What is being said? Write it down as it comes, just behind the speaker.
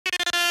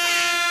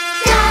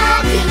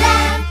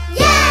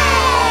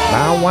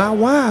wow,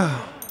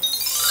 wow.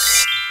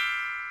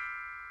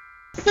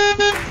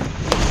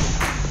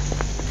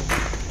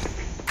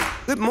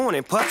 Good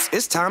morning, pups.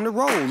 It's time to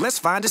roll. Let's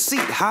find a seat.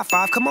 High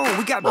five, come on.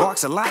 We got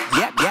barks a lot.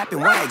 Yap, yap,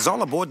 and wags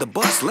all aboard the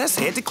bus. Let's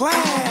head to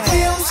class.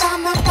 Wheels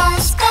on the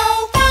bus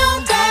go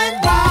round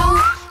and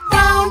round,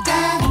 round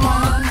and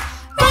round,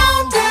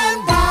 round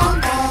and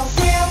round.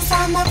 The wheels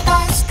on the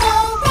bus go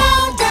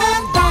round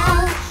and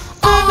round,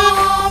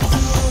 all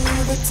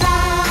through the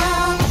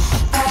town.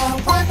 The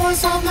white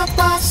boys on the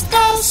bus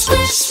go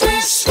swish,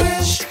 swish,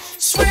 swish,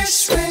 swish,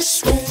 swish,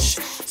 swish,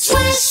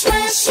 swish,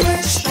 swish,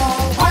 swish. The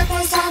white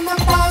boys on the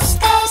bus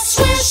go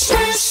swish,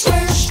 swish,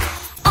 swish,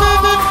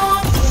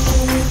 all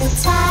through the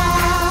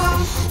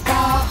town. The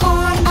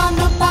horn on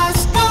the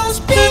bus goes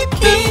beep,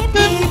 beep,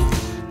 beep,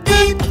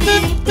 beep,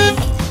 beep, beep,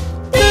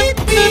 beep,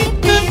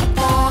 beep, beep.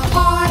 The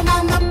horn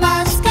on the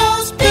bus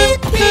goes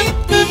beep, beep,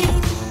 beep,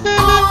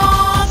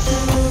 all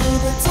through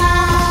the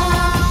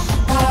town.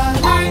 The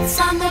lights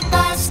on the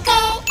bus go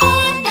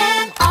on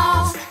and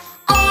off,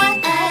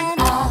 on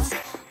and off,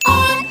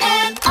 on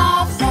and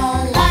off. The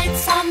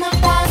lights on the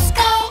bus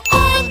go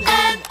on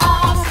and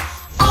off,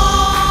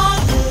 all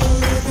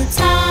through the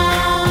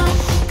town.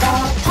 The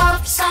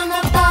pups on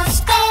the bus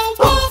go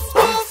woof,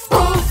 woof,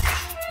 woof,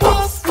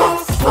 woof, woof,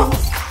 woof,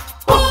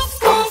 woof,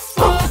 woof,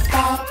 woof.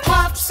 The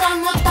pups on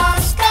the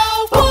bus go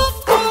woof,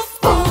 woof,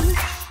 woof,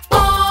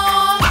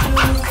 all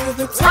through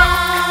the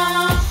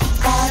town.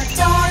 The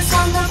doors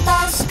on the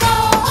bus go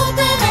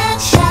open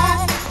and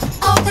shut,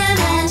 open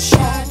and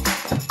shut,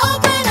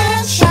 open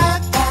and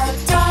shut. The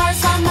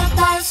doors on the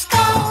bus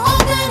go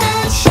open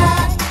and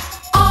shut,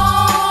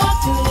 all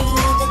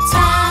through the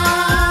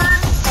town.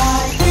 The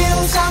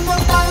wheels on the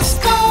bus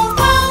go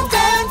round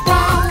and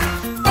round,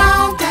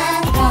 round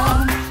and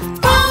round,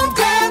 round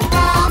and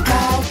round.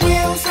 The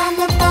wheels on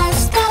the bus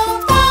go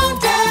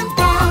round and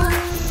round,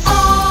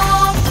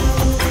 all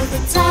through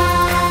the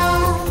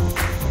town.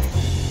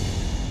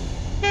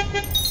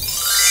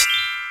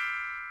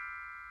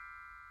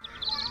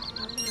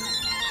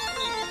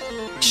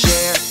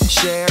 Share,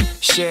 share,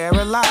 share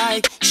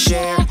alike.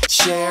 Share,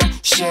 share,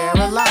 share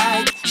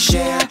alike.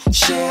 Share,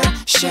 share,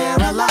 share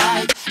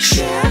alike.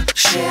 Share,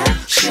 share,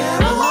 share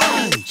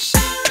alike.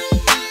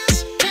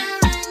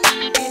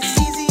 It's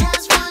easy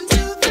as 1,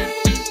 2, 3.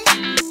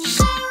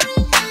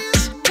 Sharing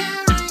is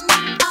caring.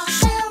 I'll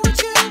share with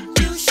you,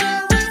 you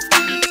share with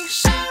me.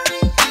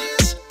 Sharing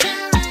is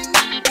caring.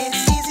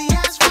 It's easy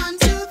as 1,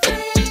 2,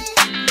 3.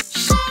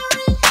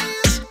 Sharing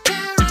is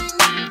caring.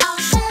 I'll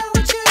share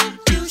with you,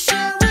 you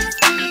share with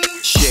me.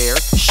 Share,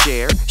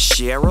 share,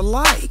 share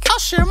alike. I'll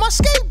share my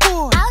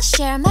skateboard. I'll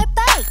share my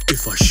bike.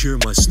 If I share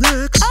my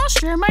snacks, I'll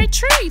share my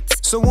treats.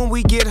 So when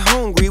we get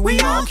hungry, we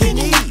all can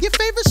eat. Your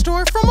favorite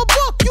story from a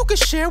book you can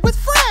share with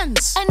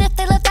friends. And if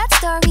they love that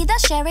story, they'll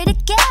share it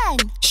again.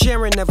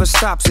 Sharing never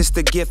stops, it's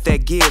the gift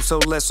that gives. So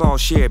let's all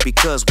share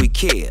because we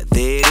care.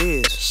 There it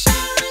is.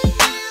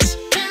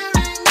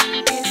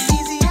 It's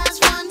easy as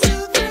 1,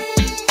 2, 3.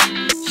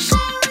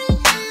 Sharing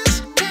is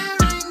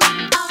caring.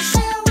 I'll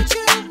share with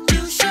you,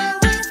 you share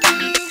with me.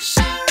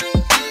 Sharing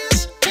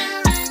is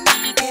caring.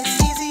 It's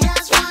easy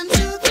as 1,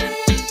 2, 3.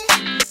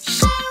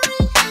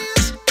 Sharing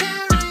is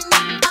caring.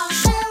 I'll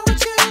share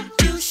with you,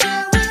 you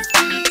share with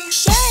me.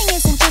 Sharing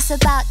isn't just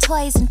about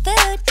toys and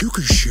food. you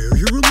can share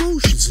your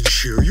emotions and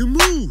share your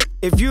mood.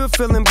 If you're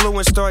feeling blue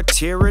and start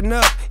tearing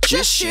up,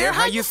 just share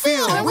how you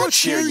feel and we'll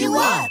cheer you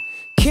up.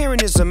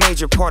 Caring is a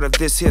major part of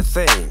this here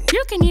thing.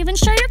 You can even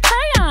share your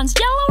crayons,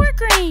 yellow or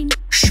green.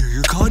 Share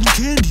your cotton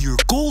candy or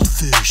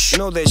goldfish.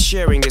 Know that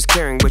sharing is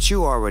caring, but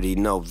you already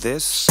know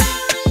this.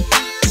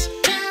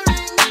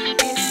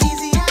 It's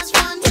easy as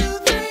 1, 2,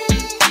 3.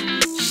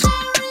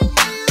 Sharing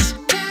is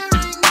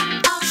caring.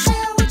 I'll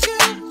share with you,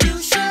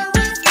 you share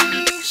with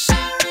me.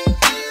 Sharing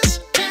is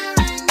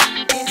caring.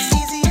 It's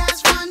easy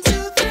as 1, 2,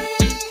 3.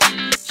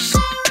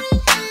 Sharing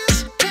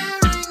is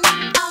caring.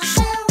 I'll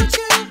share with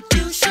you,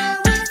 you share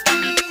with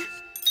me.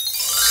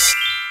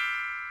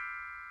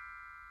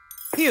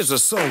 Here's a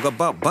song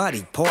about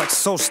body parts,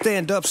 so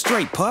stand up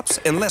straight, pups,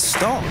 and let's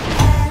start.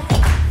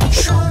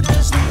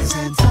 Shoulders, knees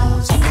and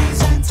toes,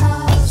 knees and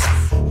toes.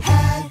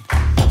 Head,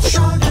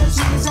 shoulders,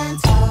 knees and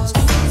toes,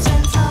 knees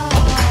and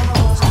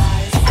toes.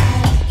 Eyes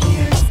and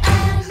ears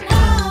and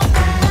mouth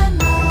and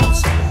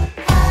nose.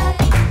 Head,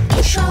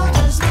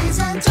 shoulders, knees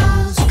and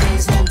toes,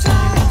 knees and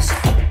toes.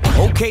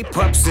 Okay,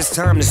 pups, it's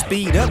time to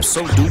speed up,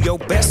 so do your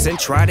best and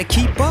try to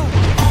keep up.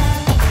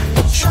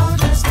 Head,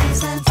 shoulders,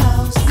 knees and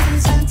toes,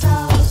 knees and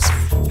toes.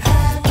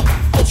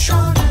 Head,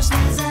 shoulders,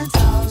 knees and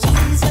toes,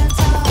 knees and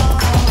toes.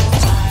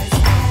 Eyes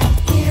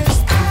and ears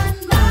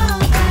and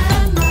mouth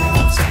and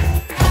nose.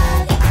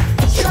 Head,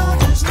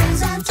 shoulders,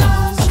 knees and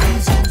toes,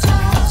 knees and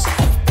toes.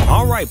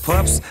 All right,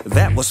 pups,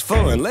 that was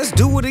fun. Let's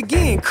do it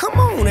again. Come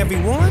on,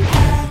 everyone.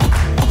 Head,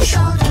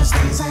 shoulders,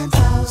 knees and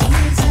toes,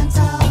 knees and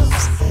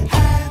toes.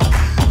 Head,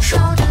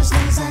 shoulders,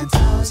 knees and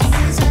toes,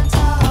 knees and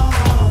toes.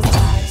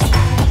 Eyes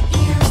and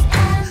ears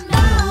and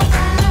mouth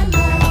and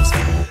nose.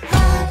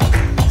 Head,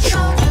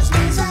 shoulders,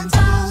 knees and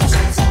toes,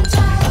 knees and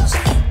toes.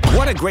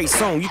 a great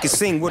song you can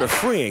sing with a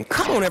friend.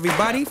 Come on,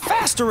 everybody,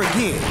 faster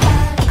again.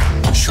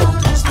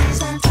 Shoulders,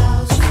 knees and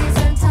toes, knees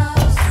and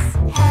toes.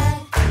 Head,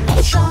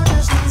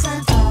 shoulders, knees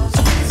and toes,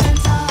 knees and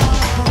toes.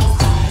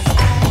 Eyes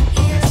and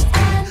ears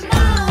and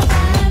mouth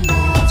and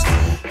nose.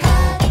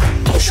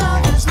 Head,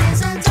 shoulders,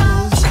 knees and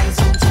toes, knees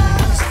and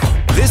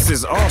toes. This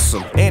is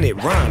awesome, and it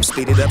rhymes.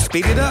 Speed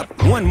it up,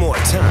 one more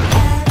time.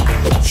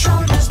 Head,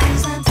 shoulders,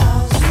 knees and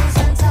toes, knees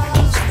and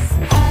toes.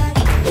 Head,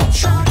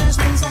 shoulders,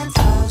 knees and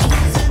toes,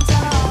 knees and toes.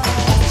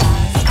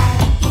 Eyes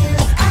and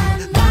ears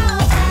and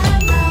mouth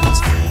and nose.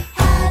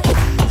 Head,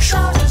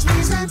 shoulders,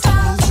 knees and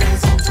toes,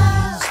 knees and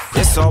toes.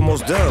 It's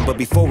almost done, but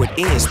before it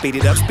ends, speed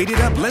it up,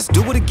 let's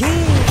do it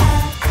again.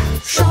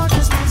 Head,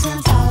 shoulders, knees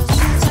and toes,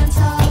 knees and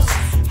toes.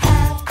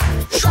 Head,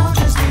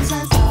 shoulders, knees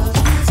and toes,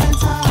 knees and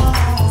toes.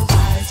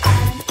 Eyes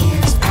and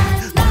ears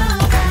and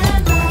mouth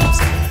and nose.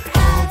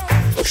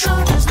 Head,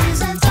 shoulders,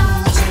 knees and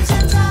toes, knees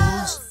and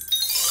toes.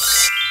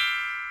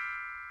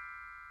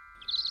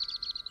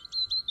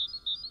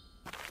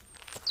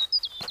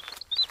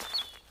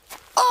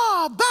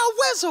 Oh, Bow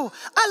Wizzle,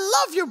 I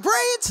love your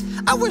braids.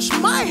 I wish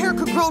my hair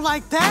could grow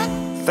like that.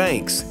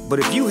 Thanks, but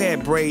if you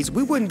had braids,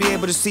 we wouldn't be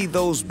able to see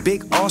those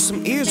big,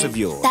 awesome ears of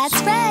yours.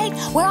 That's right.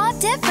 We're all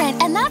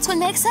different, and that's what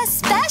makes us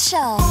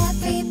special.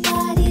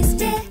 Everybody's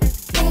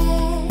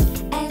different,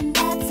 and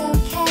that's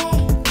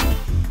okay.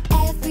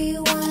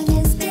 Everyone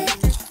is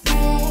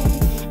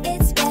different.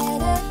 It's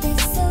better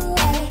this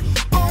way.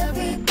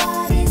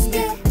 Everybody's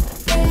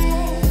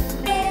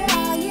different. We're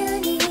all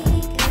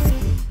unique.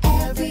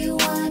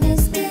 Everyone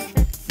is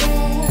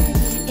different.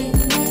 It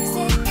makes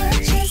it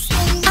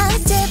interesting.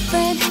 I'm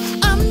different.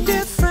 I'm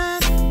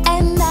different.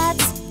 And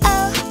that's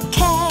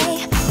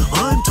okay.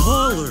 I'm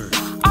taller.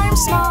 I'm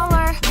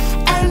smaller,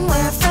 and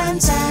we're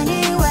friends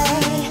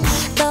anyway.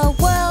 The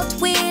world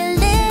we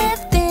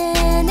live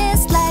in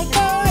is like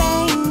a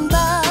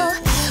rainbow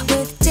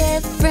with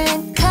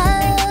different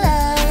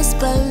colors,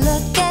 but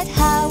look at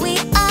how we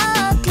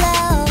all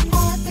glow.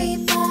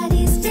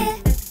 Everybody's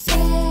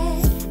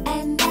different,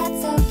 and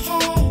that's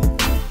okay.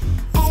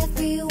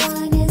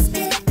 Everyone is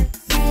different.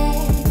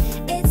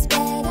 It's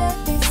better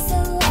this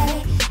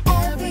way.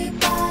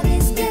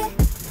 Everybody's different.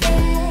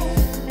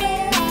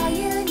 We're all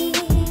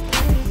unique.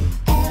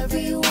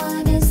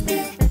 Everyone is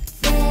different.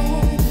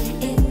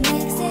 It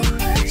makes it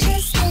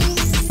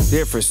interesting.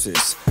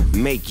 Differences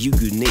make you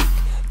unique.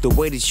 The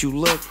way that you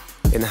look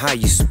and how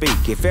you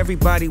speak. If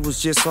everybody was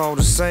just all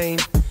the same,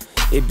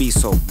 it'd be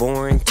so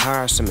boring,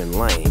 tiresome, and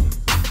lame.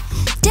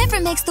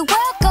 Different makes the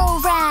world go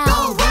round.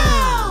 Go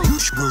round. You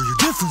should wear your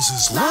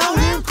differences Loud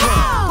and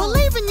proud.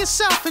 Believe in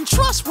yourself and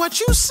trust what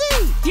you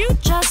see. You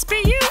just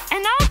be you,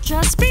 and I'll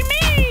just be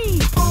me.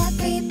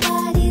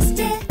 Everybody's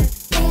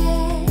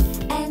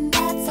different, and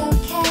that's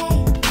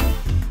okay.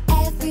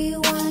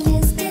 Everyone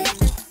is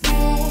different.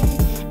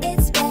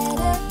 It's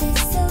better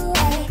this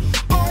way.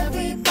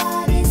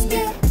 Everybody's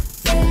different.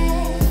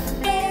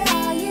 We're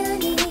all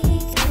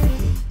unique.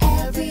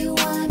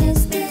 Everyone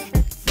is different.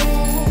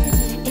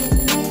 It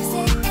makes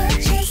it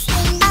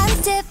interesting. I'm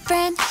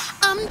different.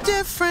 I'm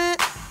different.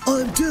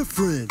 I'm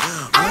different.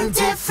 I'm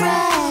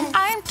different.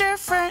 I'm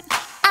different.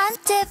 I'm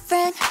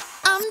different.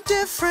 I'm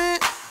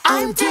different.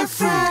 I'm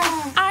different.